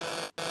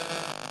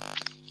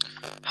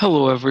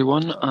Hello,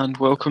 everyone, and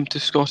welcome to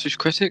Scottish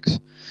Critics.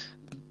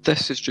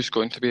 This is just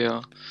going to be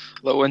a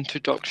little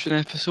introduction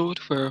episode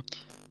where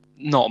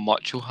not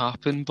much will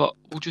happen, but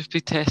we'll just be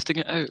testing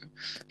it out.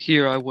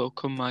 Here, I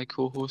welcome my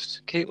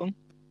co-host, Caitlin.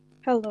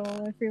 Hello,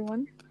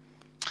 everyone.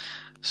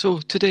 So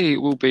today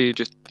we'll be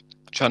just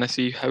trying to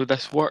see how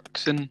this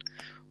works, and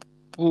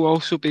we'll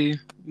also be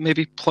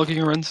maybe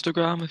plugging our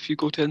Instagram. If you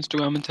go to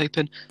Instagram and type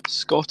in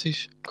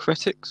Scottish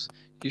Critics,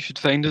 you should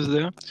find us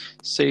there.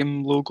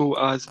 Same logo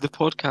as the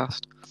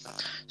podcast.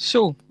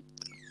 So,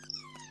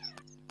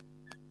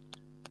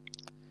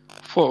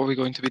 what are we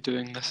going to be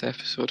doing this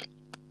episode?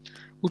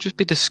 We'll just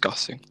be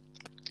discussing.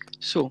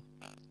 So,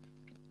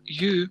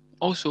 you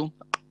also,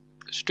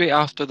 straight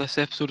after this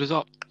episode is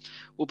up,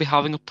 we'll be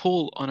having a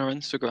poll on our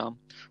Instagram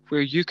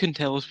where you can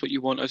tell us what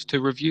you want us to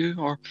review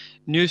or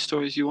news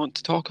stories you want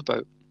to talk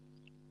about.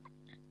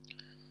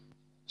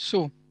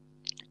 So,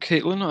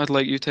 Caitlin, I'd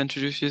like you to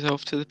introduce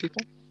yourself to the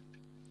people.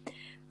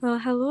 Well,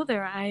 hello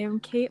there. I am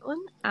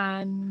Caitlin,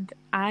 and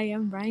I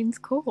am Ryan's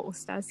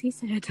co-host, as he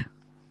said.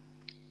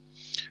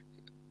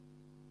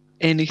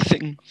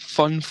 Anything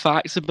fun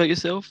facts about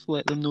yourself?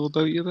 Let them know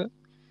about you a bit.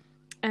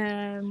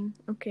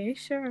 Okay,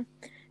 sure.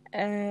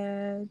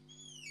 I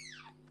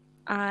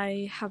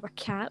have a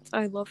cat.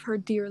 I love her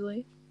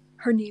dearly.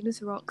 Her name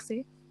is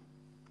Roxy.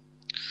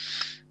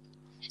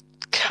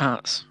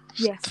 Cats.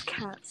 Yes,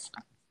 cats.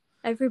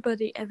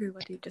 Everybody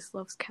just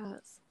loves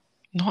cats.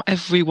 Not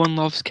everyone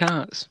loves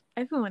cats.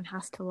 Everyone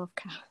has to love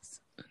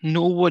cats.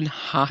 No one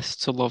has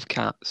to love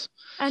cats.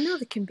 I know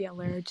they can be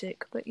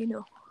allergic, but you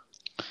know.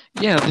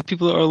 Yeah, the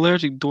people that are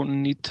allergic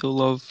don't need to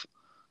love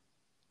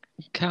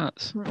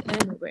cats.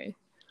 Anyway.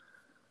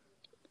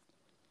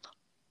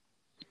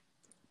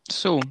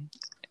 So,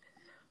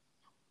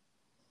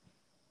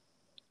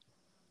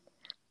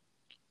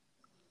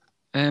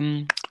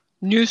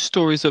 news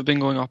stories that have been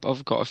going up.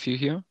 I've got a few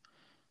here.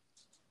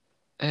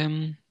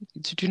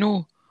 Did you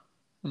know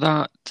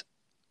that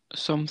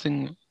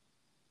something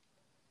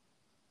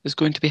is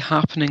going to be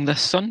happening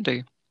this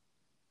Sunday?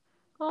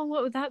 Oh,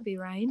 what would that be,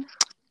 Ryan?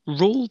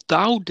 Roald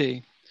Dahl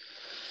Day.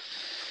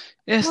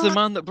 Yes, What? the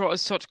man that brought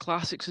us such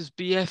classics as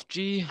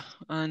BFG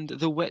and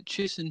The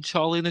Witches and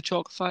Charlie and the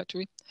Chocolate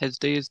Factory. His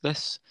day is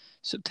this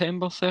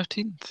September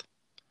 13th.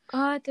 Oh,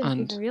 I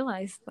didn't even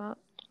realise that.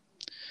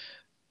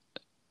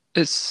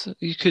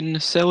 You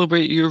can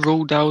celebrate your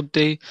Roald Dahl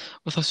Day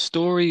with a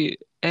story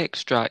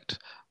extract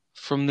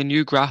from the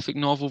new graphic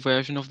novel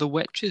version of The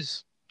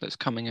Witches that's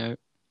coming out.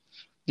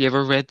 You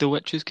ever read The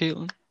Witches,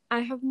 Caitlin?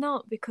 I have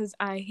not, because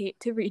I hate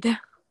to read.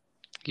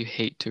 You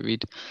hate to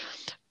read.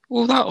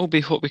 Well, that'll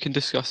be what we can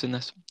discuss in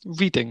this.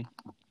 Reading.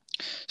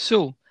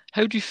 So,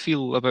 how do you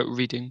feel about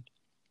reading?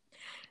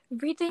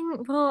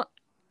 Reading, well,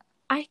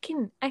 I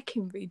can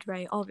read,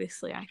 right?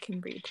 Obviously, I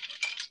can read.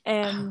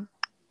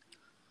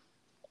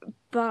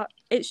 But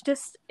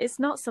it's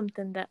not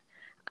something that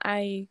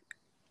I'm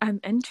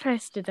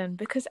interested in,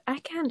 because I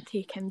can't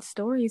take in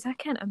stories. I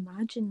can't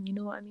imagine, you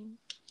know what I mean?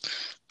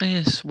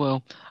 Yes,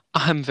 well,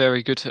 I'm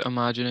very good at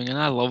imagining and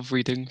I love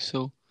reading,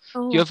 so.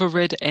 Oh. You ever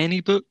read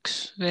any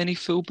books? Any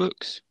full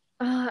books?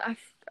 I've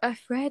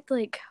read,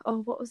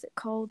 what was it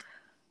called?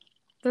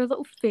 They're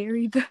little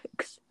fairy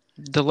books.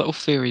 The Little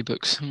Fairy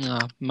books.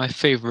 My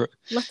favourite.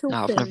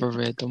 I've never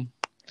read them.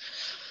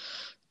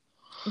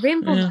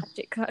 Rainbow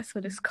Magic, that's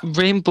what it's called.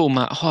 Rainbow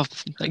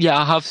Magic. Yeah,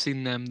 I have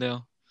seen them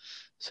there.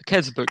 So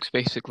kids' books,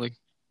 basically.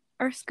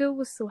 Our school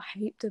was so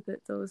hyped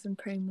about those in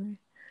primary.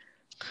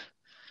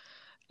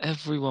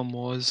 Everyone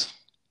was.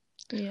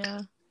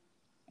 Yeah.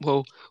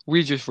 Well,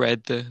 we just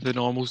read the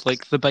normals,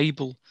 like the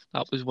Bible.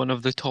 That was one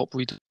of the top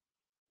readers.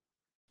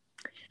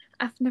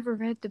 I've never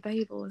read the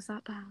Bible. Is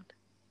that bad?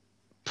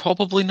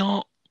 Probably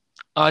not.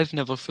 I've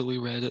never fully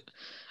read it.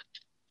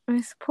 I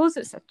suppose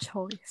it's a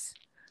choice.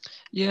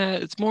 Yeah,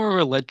 it's more a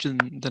religion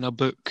than a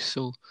book,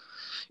 so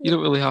you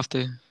don't really have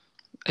to.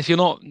 If you're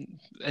not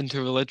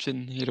into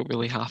religion, you don't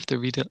really have to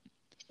read it.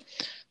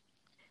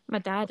 My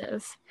dad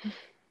is.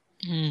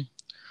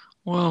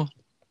 Well,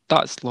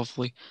 that's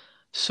lovely.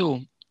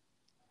 So,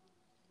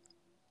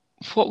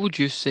 what would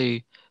you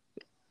say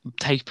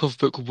type of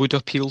book would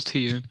appeal to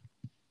you?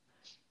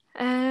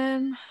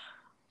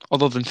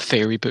 Other than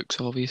fairy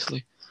books,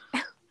 obviously.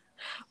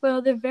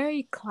 Well, they're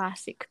very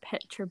classic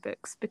picture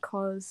books,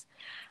 because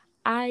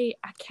I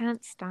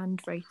can't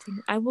stand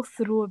writing. I will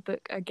throw a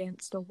book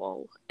against a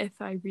wall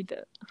if I read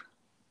it.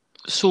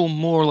 So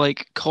more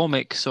like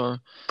comics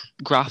or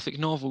graphic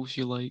novels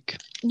you like?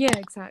 Yeah,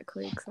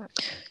 exactly.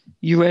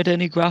 You read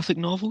any graphic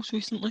novels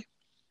recently?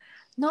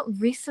 Not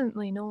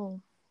recently,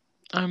 no.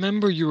 I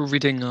remember you were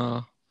reading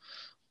a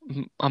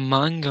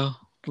manga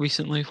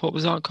recently. What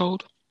was that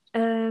called?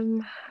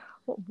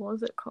 What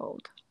was it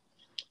called?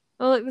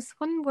 Well, it was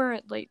one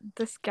where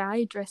this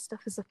guy dressed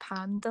up as a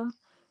panda,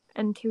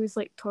 and he was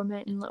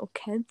tormenting little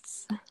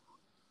kids.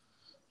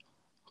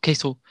 Okay,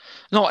 so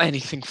not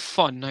anything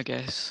fun, I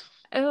guess.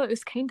 Oh, it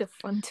was kind of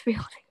fun, to be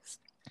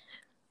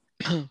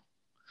honest.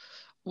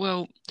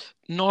 Well,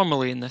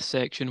 normally in this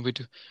section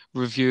we'd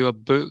review a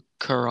book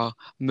or a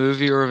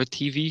movie or a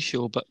TV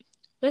show, but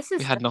This is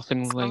We had the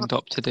nothing start. lined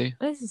up today.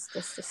 This is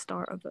just the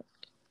start of it.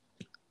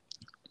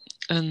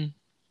 And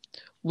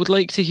would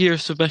like to hear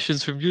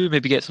submissions from you,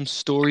 maybe get some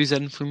stories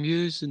in from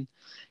you and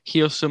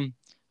hear some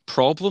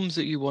problems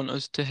that you want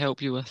us to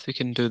help you with. We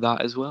can do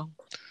that as well.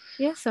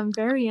 Yes, I'm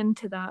very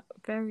into that.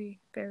 Very,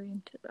 very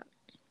into that.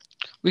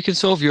 We can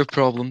solve your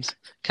problems.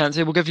 Can't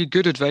say we'll give you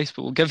good advice,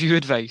 but we'll give you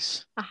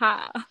advice.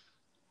 Aha.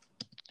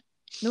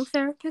 No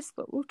therapist,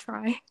 but we'll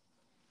try.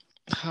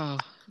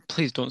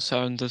 Please don't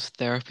sound as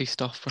therapy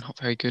stuff. We're not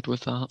very good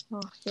with that.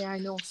 Oh, yeah, I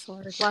know.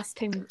 Sorry. Last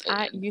time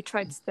you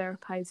tried to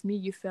therapize me,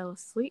 you fell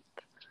asleep.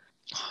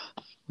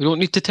 We don't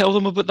need to tell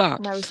them about that.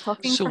 And I was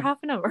talking for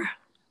half an hour.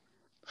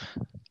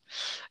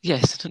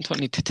 Yes, I don't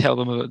need to tell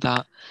them about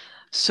that.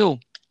 So,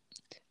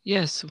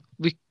 yes,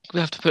 we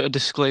have to put a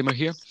disclaimer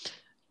here.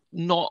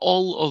 Not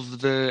all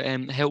of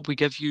the help we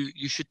give you,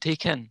 you should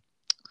take in.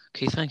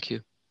 Okay, thank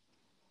you.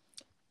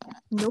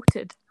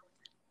 Noted.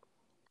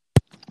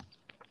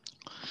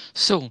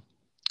 So,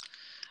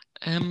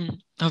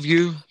 have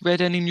you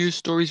read any news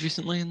stories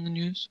recently in the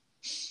news?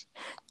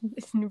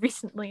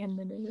 Recently in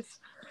the news.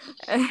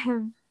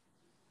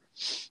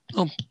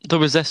 There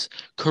was this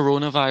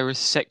coronavirus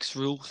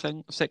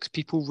 6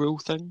 people rule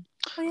thing,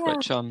 Oh, yeah.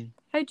 which How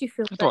do you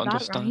feel I about don't that,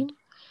 understand. Ryan?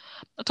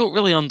 I don't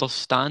really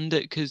understand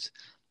it because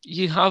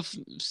you have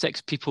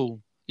 6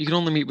 people. You can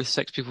only meet with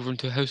 6 people from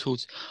 2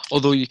 households,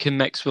 although you can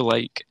mix with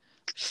like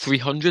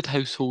 300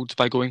 households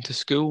by going to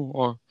school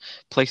or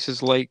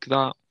places like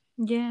that.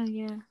 Yeah,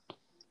 yeah.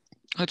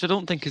 Which I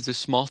don't think is the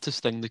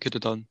smartest thing they could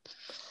have done.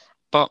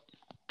 But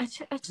I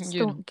just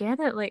don't get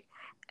it. Like,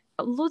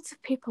 loads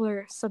of people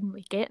are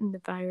suddenly getting the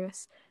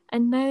virus,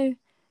 and now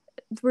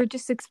we're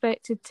just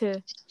expected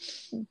to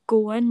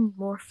go in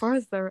more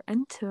further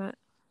into it.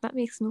 That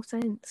makes no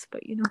sense,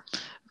 but you know.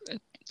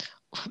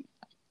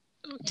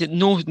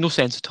 No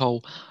sense at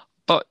all.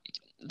 But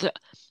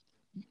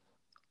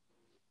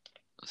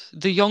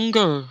the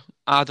younger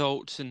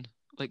adults and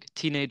like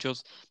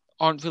teenagers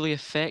aren't really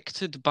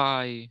affected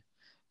by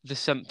the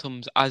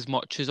symptoms as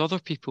much as other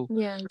people.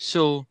 Yeah.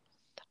 So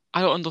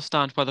I don't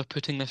understand why they're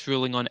putting this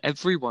ruling on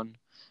everyone,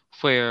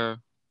 where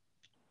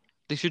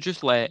they should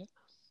just let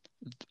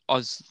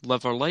us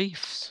live our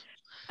lives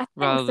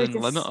rather than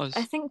limit us.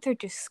 I think they're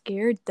just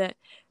scared that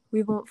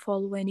we won't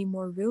follow any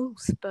more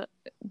rules, but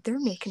they're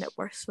making it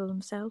worse for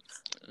themselves.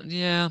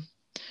 Yeah,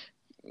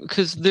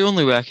 because the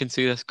only way I can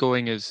see this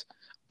going is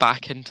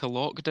back into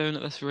lockdown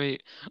at this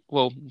rate.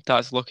 Well,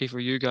 that's lucky for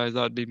you guys.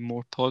 That'd be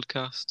more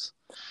podcasts.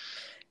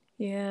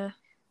 Yeah.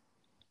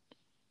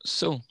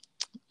 So,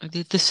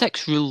 the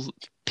 6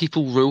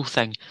 people rule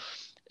thing,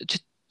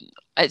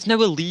 it's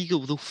now illegal.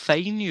 They'll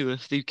fine you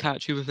if they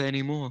catch you with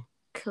any more.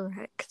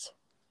 Correct.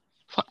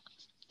 What?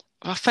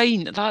 A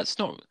fine? That's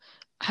not.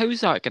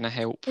 How's that going to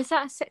help? Is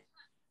that a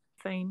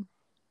fine?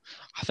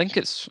 I think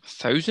it's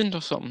 1,000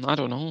 or something. I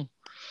don't know.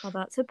 Well,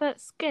 that's a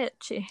bit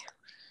sketchy.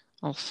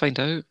 I'll find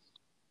out.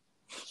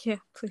 Yeah,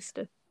 please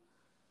do.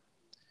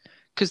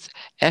 Because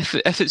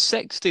if it's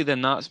 60,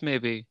 then that's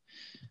maybe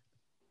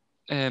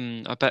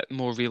a bit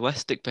more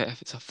realistic. But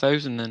if it's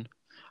 1,000, then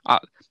I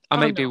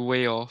might be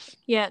way off.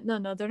 Yeah,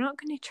 no, they're not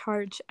going to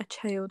charge a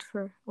child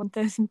for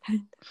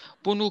 £1,000.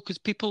 Well, no, because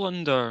people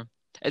under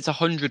it's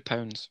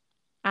 £100.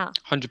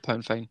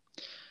 £100 fine.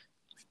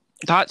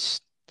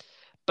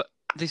 But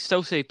they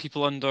still say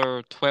people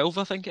under 12,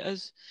 I think it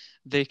is,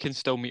 they can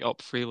still meet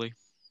up freely.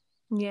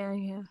 Yeah,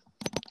 yeah.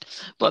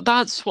 But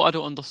that's what I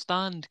don't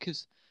understand,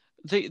 because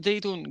they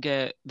don't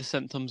get the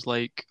symptoms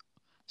like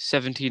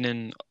 17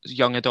 and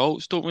young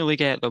adults don't really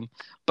get them,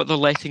 but they're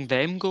letting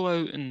them go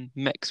out and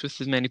mix with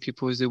as many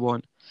people as they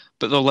want,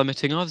 but they're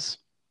limiting us.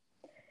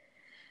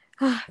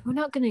 We're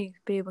not going to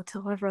be able to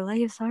live our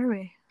lives, are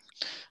we?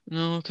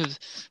 No, because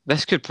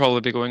this could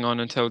probably be going on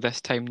until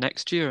this time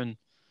next year, and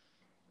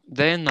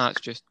then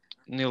that's just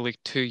nearly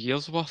 2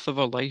 years worth of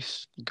our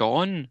lives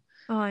gone.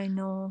 Oh, I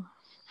know.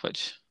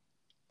 Which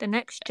the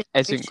next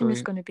generation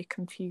is going to be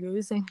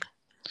confusing.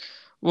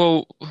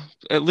 Well,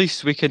 at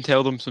least we can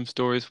tell them some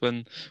stories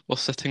when we're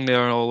sitting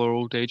there in all our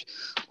old age.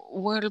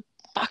 Well,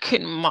 back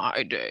in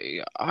my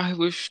day, I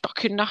was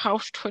stuck in the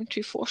house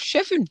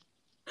 24/7.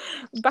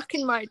 Back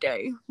in my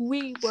day,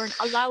 we weren't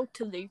allowed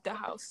to leave the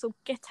house, so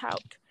get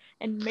out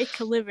and make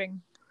a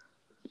living.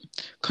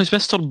 Because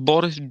Mr.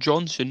 Boris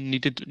Johnson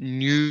needed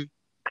new,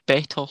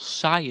 better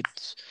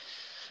science.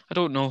 I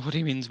don't know what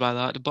he means by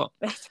that, but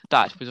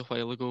that was a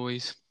while ago.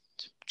 He's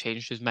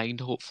changed his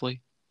mind,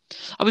 hopefully.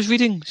 I was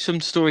reading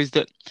some stories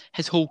that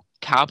his whole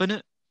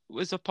cabinet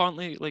was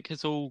apparently, like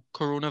his whole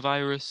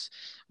coronavirus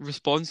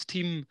response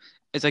team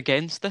is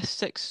against this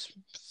 6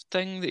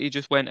 thing, that he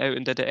just went out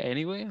and did it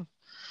anyway.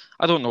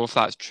 I don't know if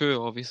that's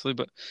true, obviously,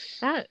 but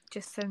that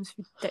just sounds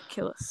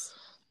ridiculous.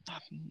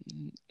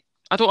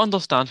 I don't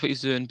understand what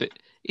he's doing, but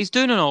he's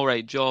doing an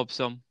alright job,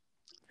 so.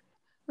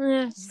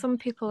 Yeah, some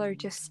people are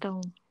just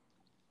still,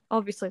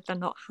 obviously they're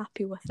not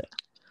happy with it.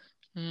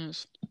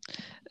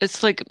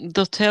 It's like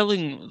they're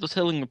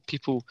telling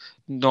people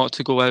not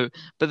to go out,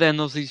 but then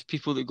there's these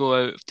people that go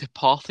out to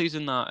parties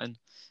and that, and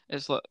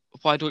It's like,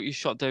 why don't you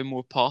shut down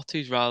more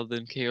parties rather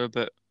than care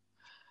about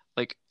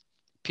like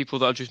people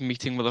that are just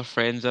meeting with their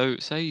friends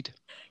outside?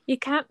 You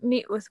can't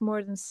meet with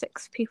more than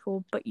 6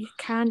 people, but you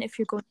can if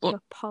you're going to Well,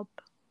 a pub.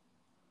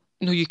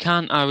 no, you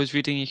can't. I was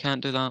reading you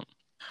can't do that.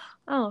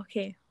 Oh,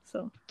 okay.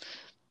 So,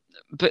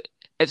 But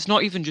it's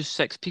not even just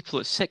 6 people.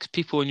 It's 6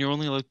 people, and you're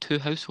only allowed 2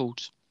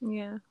 households.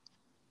 yeah.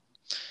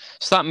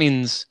 So that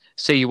means,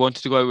 say you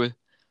wanted to go out with,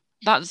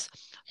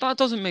 that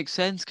doesn't make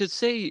sense. Because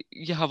say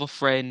you have a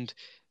friend,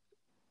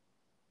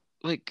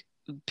 like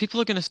people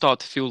are going to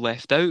start to feel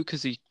left out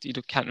because you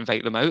can't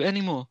invite them out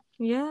anymore.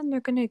 Yeah, and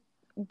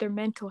their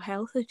mental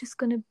health is just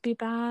gonna be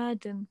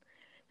bad, and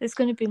there's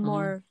gonna be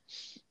more.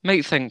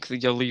 Might think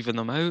that you're leaving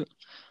them out.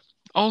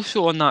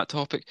 Also on that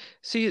topic,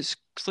 see at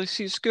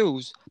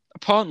schools.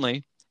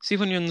 Apparently, see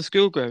when you're in the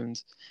school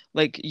grounds,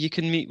 like you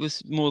can meet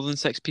with more than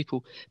 6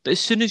 people. But as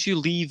soon as you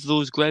leave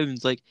those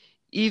grounds, like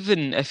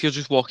even if you're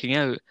just walking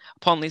out,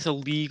 apparently it's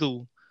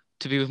illegal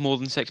to be with more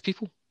than 6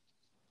 people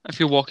if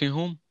you're walking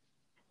home.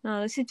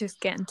 No, this is just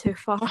getting too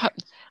far.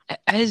 It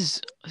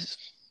is,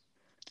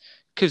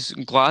 because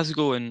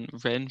Glasgow and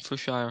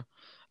Renfrewshire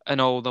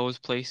and all those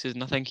places,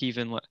 and I think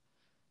even like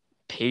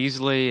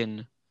Paisley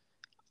and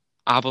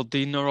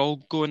Aberdeen are all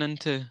going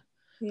into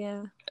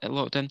Yeah.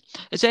 lockdown.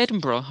 Is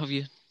Edinburgh? Have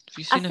you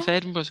seen if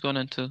Edinburgh's gone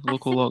into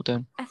local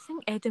lockdown? I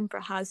think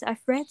Edinburgh has.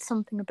 I've read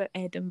something about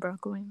Edinburgh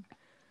going.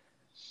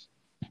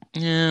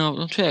 Yeah,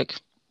 I'll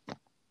check.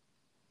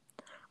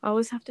 I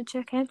always have to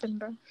check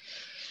Edinburgh.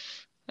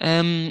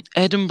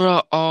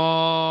 Edinburgh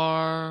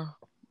are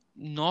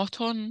not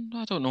on.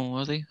 I don't know.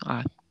 Are they?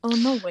 Oh,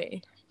 no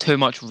way. Too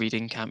much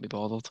reading, can't be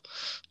bothered.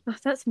 Oh,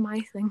 that's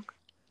my thing.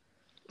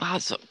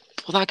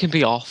 That can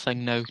be our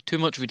thing now. Too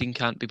much reading,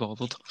 can't be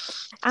bothered.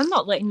 I'm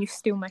not letting you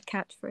steal my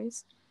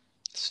catchphrase.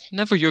 It's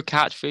never your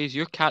catchphrase.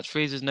 Your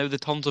catchphrase is now the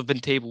turns have been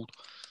tabled.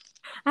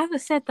 I haven't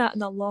said that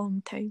in a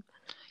long time.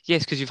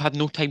 Yes, because you've had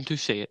no time to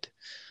say it.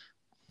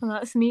 And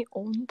that's me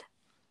owned.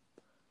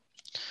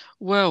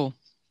 Well,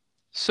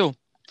 so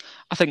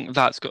I think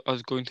that's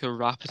us going to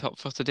wrap it up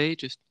for today.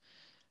 Just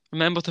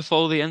remember to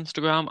follow the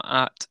Instagram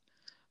at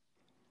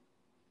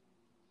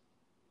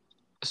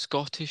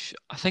Scottish.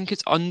 I think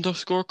it's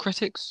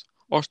 _critics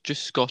or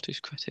just Scottish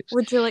critics.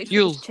 Would you like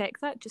to check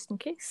that just in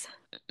case?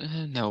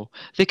 No,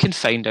 they can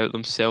find out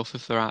themselves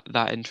if they're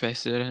that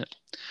interested in it.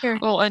 Sure.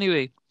 Well,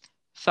 anyway,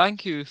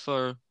 thank you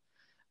for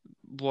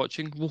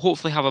watching. We'll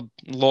hopefully have a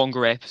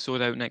longer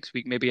episode out next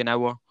week, maybe an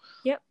hour.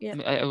 Yep.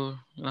 An hour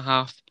and a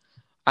half.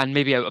 And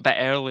maybe out a bit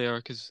earlier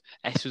because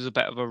this was a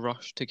bit of a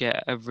rush to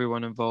get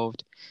everyone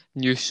involved.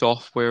 New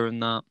software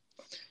and that.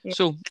 Yep.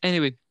 So,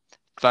 anyway,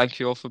 thank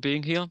you all for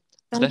being here.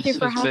 Thank you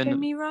for having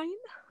me, Ryan.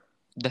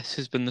 This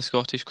has been the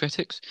Scottish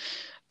Critics.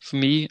 For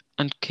me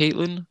and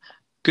Caitlin,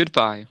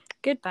 goodbye.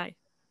 Goodbye.